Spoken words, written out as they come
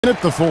At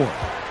the 4.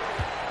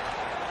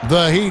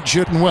 The Heat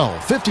shooting well,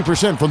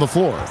 50% from the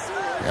floor.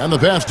 And the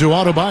pass to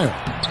Adebayo.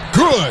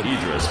 Good!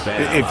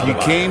 If you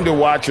came to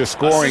watch a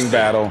scoring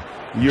battle,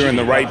 you're in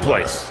the right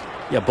place.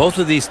 Yeah, both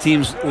of these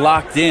teams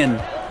locked in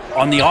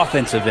on the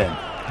offensive end.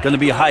 Going to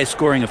be a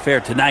high-scoring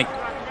affair tonight.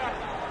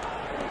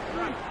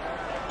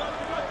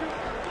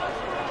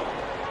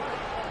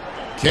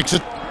 Kicks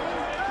it.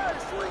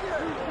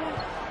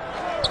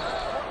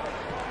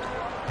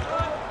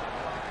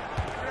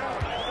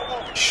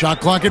 Shot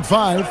clock at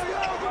 5.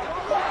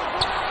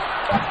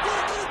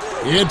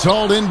 It's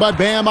hauled in by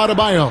Bam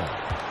Adebayo.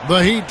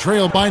 The Heat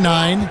trail by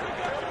 9.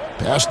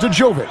 Pass to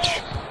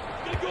Jovic.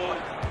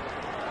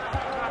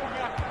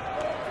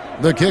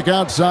 The kick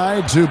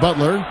outside to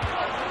Butler.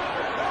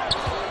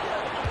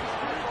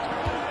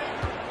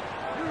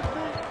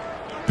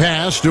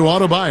 Pass to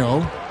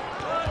Adebayo.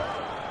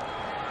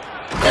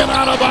 And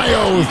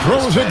Adebayo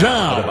throws it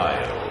down.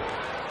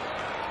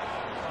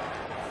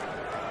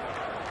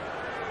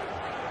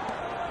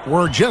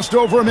 We're just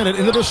over a minute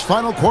into this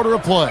final quarter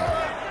of play.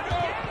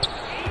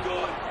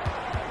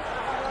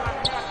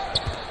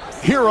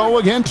 Hero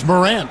against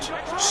Morant.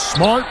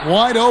 Smart,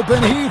 wide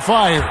open, he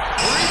fired.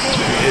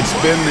 It's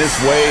been this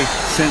way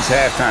since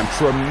halftime.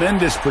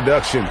 Tremendous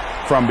production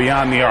from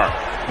beyond the arc.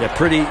 Yeah,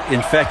 pretty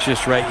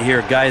infectious right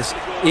here. Guys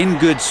in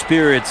good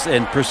spirits,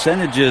 and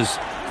percentages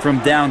from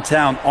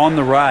downtown on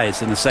the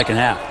rise in the second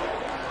half.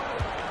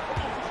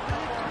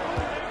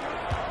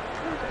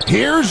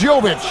 Here's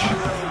Jovic.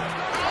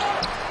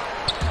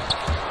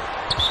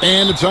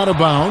 And it's out of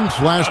bounds.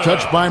 Last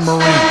touch by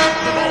Morant.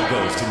 The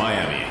ball goes to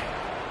Miami.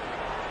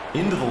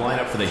 Into the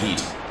lineup for the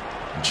Heat,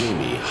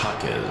 Jamie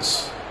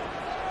Hawkins.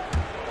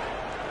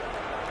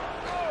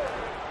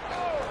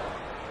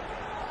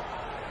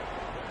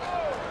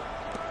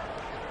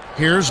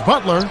 Here's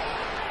Butler.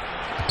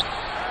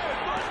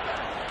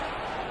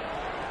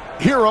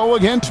 Hero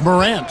against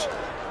Morant.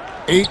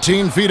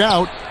 18 feet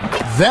out.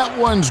 That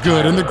one's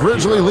good, and the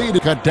Grizzly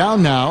lead cut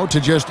down now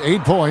to just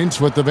 8 points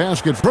with the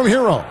basket from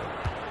Hero.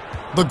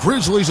 The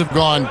Grizzlies have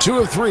gone 2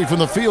 of 3 from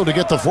the field to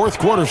get the fourth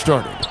quarter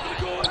started.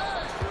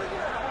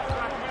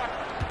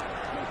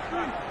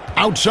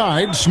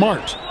 Outside,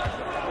 Smart.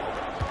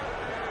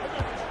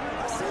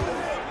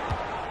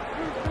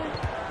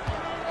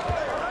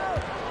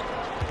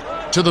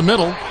 To the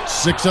middle,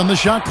 6 on the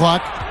shot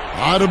clock.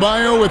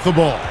 Adebayo with the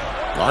ball.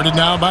 Guarded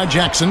now by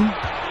Jackson.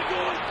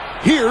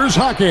 Here's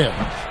Hawkins.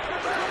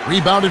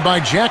 Rebounded by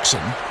Jackson.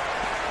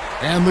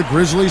 And the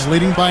Grizzlies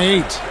leading by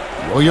 8.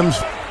 Williams.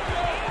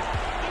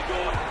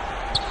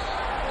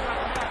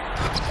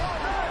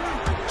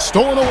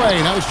 Stolen away.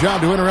 Nice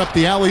job to interrupt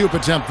the alley-oop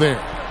attempt there.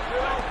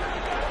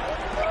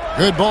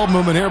 Good ball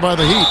movement here by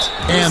the Heat.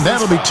 And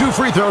that'll be 2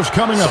 free throws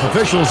coming up.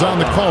 Officials on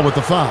the call with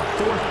the foul.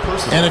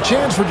 And a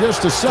chance for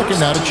just a second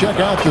now to check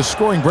out the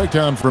scoring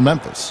breakdown for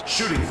Memphis.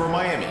 Shooting for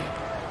Miami,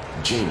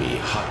 Jamie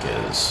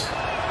Hawkins.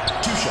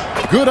 2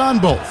 shots. Good on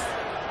both.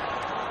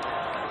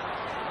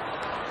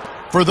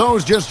 For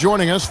those just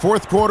joining us,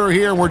 fourth quarter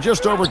here. We're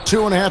just over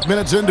 2.5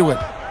 minutes into it.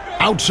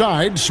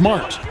 Outside,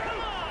 Smart.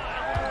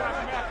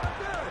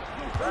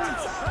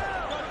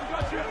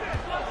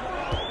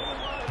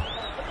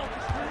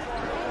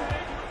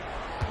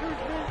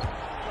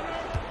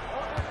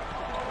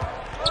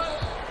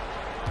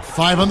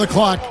 Five on the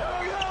clock.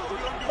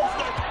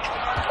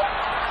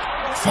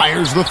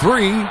 Fires the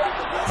 3.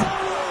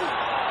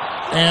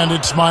 And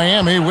it's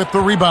Miami with the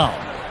rebound.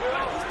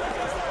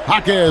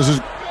 Hawkins is...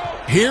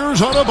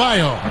 Here's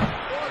Adebayo.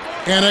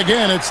 And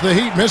again, it's the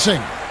Heat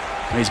missing.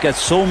 He's got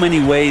so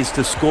many ways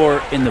to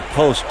score in the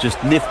post.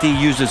 Just nifty,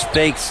 uses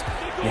fakes.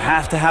 You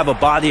have to have a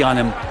body on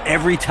him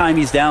every time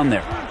he's down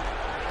there.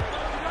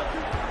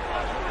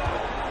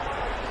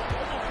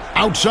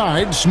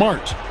 Outside,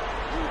 Smart.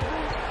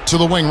 To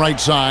the wing right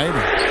side.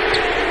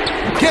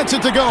 Gets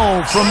it to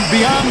go from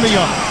beyond the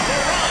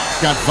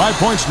arc. Got 5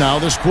 points now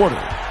this quarter.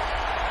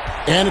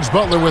 And it's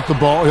Butler with the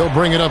ball. He'll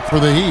bring it up for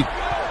the Heat.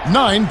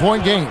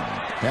 9-point game.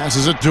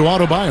 Passes it to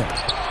Adebayo.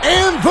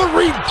 And the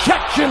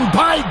rejection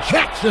by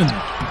Jackson.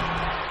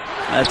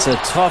 That's a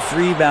tough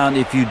rebound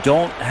if you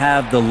don't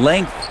have the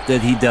length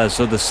that he does,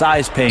 so the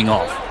size paying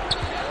off.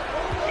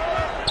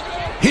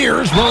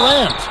 Here's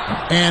Morant.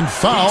 And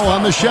foul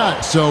on the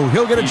shot, so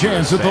he'll get a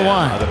chance at the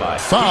line.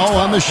 Foul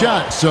on the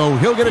shot, so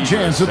he'll get a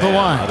chance at the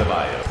line.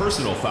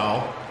 Personal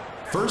foul.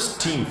 First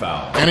team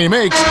foul. And he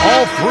makes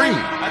all 3.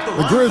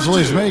 The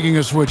Grizzlies making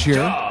a switch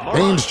here.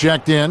 Haynes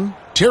checked in.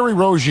 Terry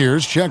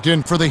Rozier's checked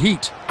in for the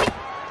Heat.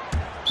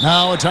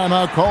 Now a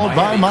timeout called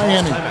by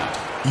Miami.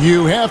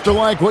 You have to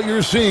like what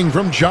you're seeing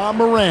from Ja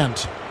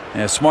Morant.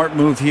 Yeah, smart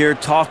move here.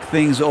 Talk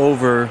things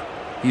over.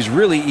 He's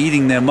really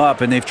eating them up,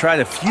 and they've tried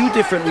a few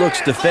different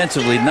looks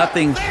defensively.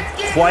 Nothing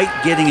quite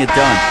getting it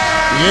done.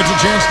 It's a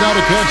chance now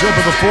to catch up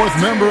with the 4th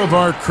member of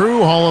our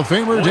crew, Hall of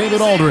Famer David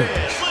Aldridge.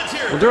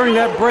 Well, during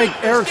that break,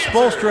 Eric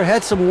Spoelstra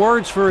had some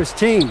words for his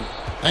team.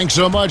 Thanks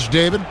so much,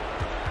 David.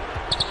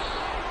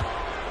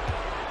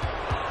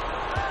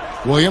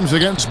 Williams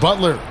against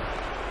Butler.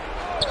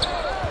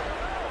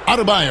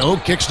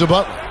 Adebayo kicks to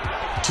Butler.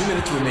 2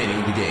 minutes remaining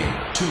in the game.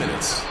 2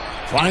 minutes.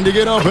 Trying to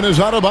get open is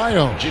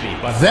Adebayo.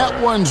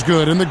 That one's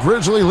good, and the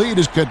Grizzly lead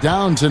is cut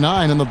down to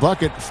 9 in the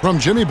bucket from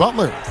Jimmy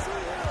Butler.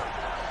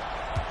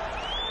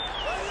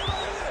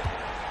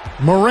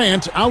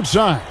 Morant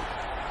outside.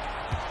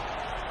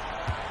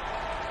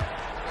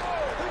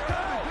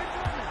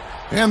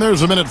 And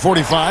there's a minute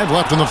 45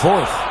 left in the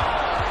fourth.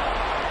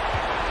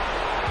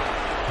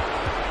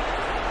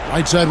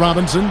 Right side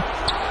Robinson.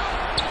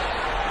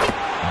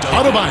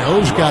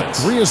 Adebayo's got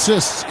 3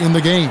 assists in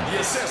the game. The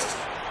assist.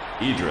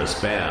 Idris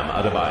Bam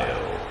Adebayo.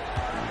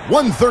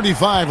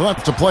 1:35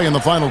 left to play in the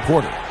final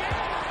quarter.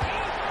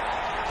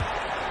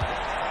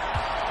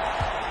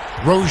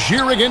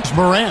 Rozier against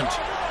Morant.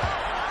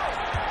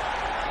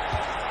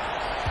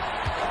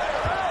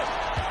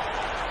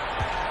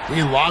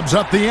 He lobs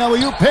up the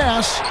alley-oop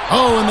pass.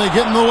 Oh, and they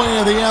get in the way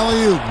of the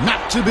alley-oop.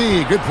 Not to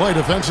be. Good play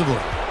defensively.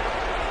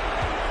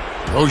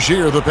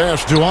 Rozier, the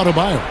pass to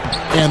Adebayo.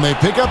 And they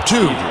pick up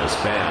 2.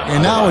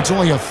 And now it's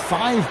only a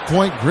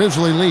 5-point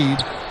Grizzly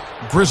lead.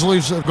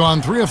 Grizzlies have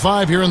gone 3 of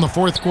 5 here in the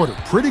fourth quarter.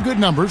 Pretty good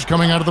numbers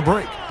coming out of the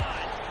break.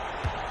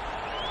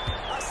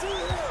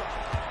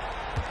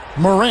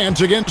 Morant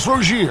against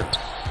Rozier.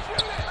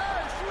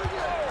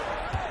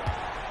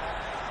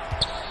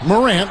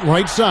 Morant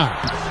right side.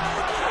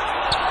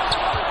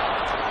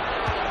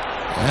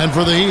 And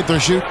for the Heat, they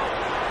shoot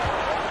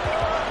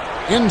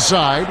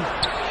inside.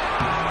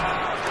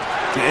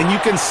 And you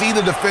can see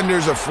the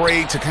defenders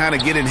afraid to kind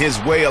of get in his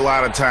way a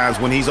lot of times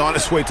when he's on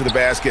his way to the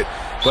basket.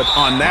 But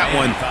on that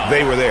one,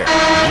 they were there.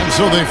 And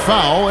so they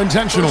foul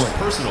intentionally.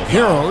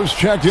 Heroes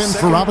checked in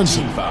for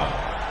Robinson.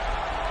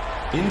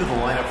 Into the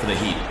lineup for the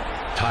Heat,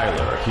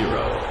 Tyler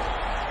Hero.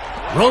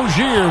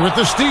 Rozier with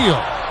the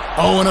steal.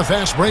 Oh, and a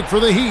fast break for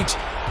the Heat.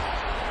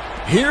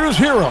 Here's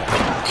Hero.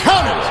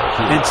 Count it!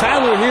 And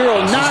Tyler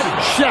Hero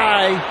not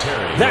shy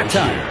that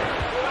time.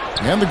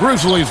 And the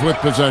Grizzlies with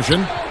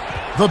possession.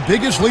 The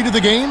biggest lead of the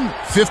game,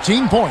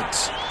 15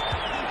 points.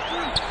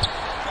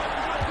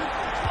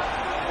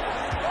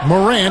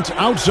 Morant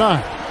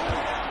outside.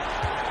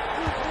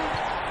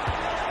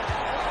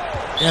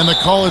 And the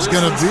call is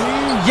going to be,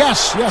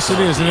 yes, it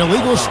is, an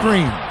illegal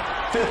screen.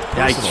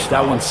 Yikes,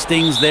 that one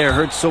stings there.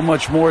 Hurts so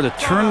much more to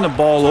turn the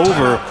ball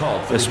over,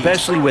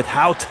 especially with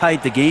how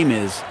tight the game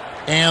is.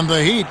 And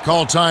the Heat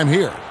call time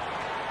here.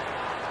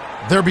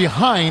 They're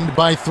behind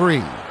by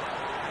 3.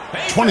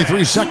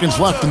 23 seconds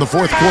left in the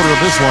fourth quarter of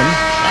this one.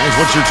 Guys,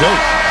 what's your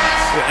take?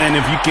 And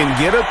if you can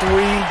get a 3,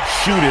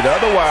 shoot it.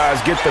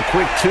 Otherwise, get the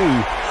quick 2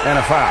 and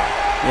a foul.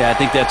 Yeah, I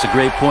think that's a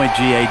great point,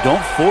 GA.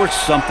 Don't force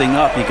something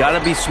up. You got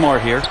to be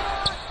smart here.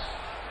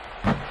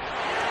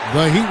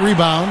 The Heat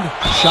rebound.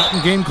 Shot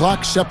and game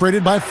clock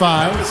separated by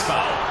 5.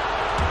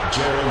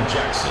 Jaren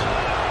Jackson.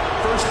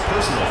 First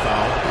personal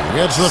foul.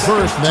 Gets the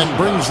first, and that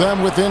brings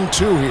them within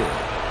 2 here.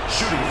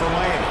 Shooting for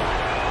Miami.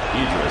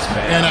 Idris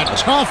Bam. And a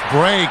tough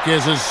break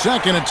is his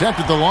second attempt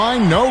at the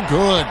line. No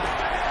good.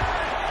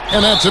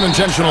 And that's an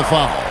intentional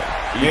foul.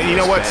 Yeah, you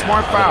know what?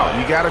 Smart foul.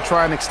 You got to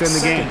try and extend the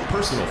game. Second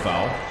personal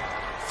foul.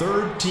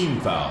 Third team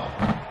foul.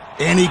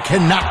 And he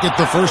cannot get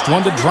the first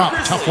one to drop.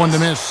 Tough one to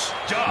miss.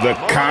 The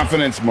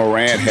confidence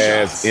Morant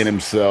has in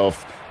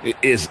himself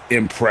is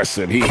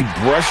impressive. He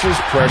brushes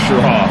pressure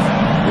off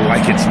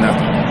like it's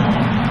nothing.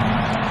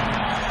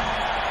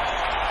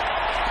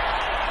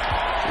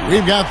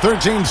 We've got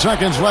 13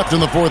 seconds left in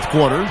the fourth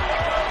quarter.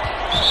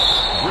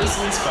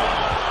 Grizzlies foul.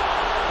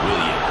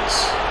 Williams.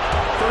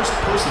 First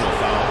personal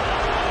foul.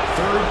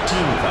 Third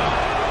team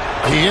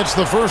foul. He hits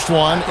the first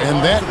one,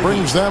 and that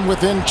brings them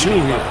within 2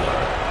 here.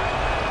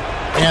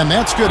 And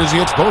that's good as he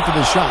hits both of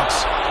his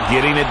shots.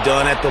 Getting it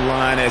done at the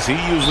line as he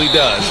usually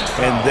does.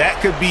 And that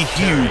could be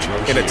huge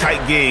in a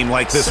tight game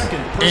like this one.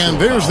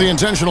 And there's the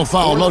intentional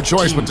foul. No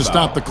choice but to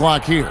stop the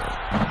clock here.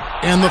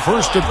 And the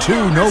first of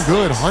 2, no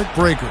good.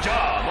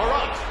 Heartbreaker.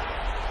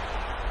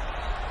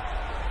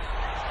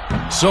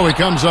 So he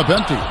comes up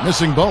empty,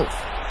 missing both.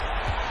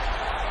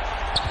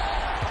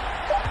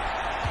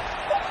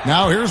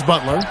 Now here's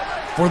Butler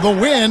for the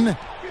win.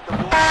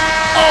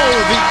 Oh,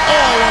 the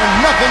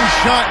all-or-nothing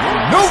shot,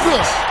 no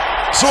good.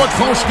 So a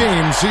close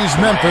game sees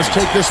Memphis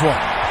take this one.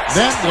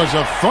 That was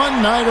a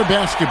fun night of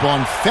basketball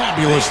and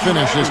fabulous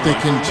finish as they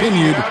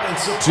continued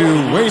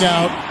to wait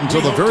out until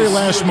the very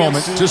last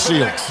moment to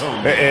seal it.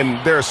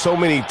 And there are so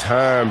many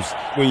times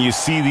when you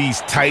see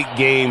these tight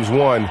games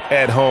won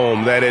at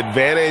home, that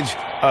advantage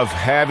of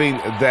having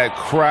that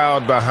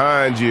crowd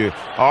behind you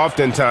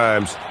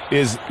oftentimes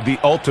is the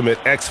ultimate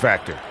X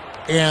factor.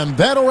 And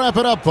that'll wrap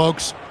it up,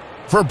 folks.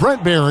 For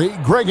Brent Barry,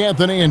 Greg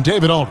Anthony, and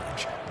David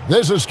Aldridge,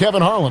 this is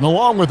Kevin Harlan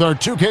along with our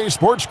 2K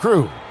Sports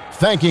crew,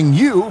 thanking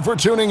you for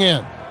tuning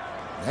in.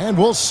 And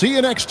we'll see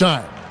you next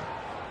time.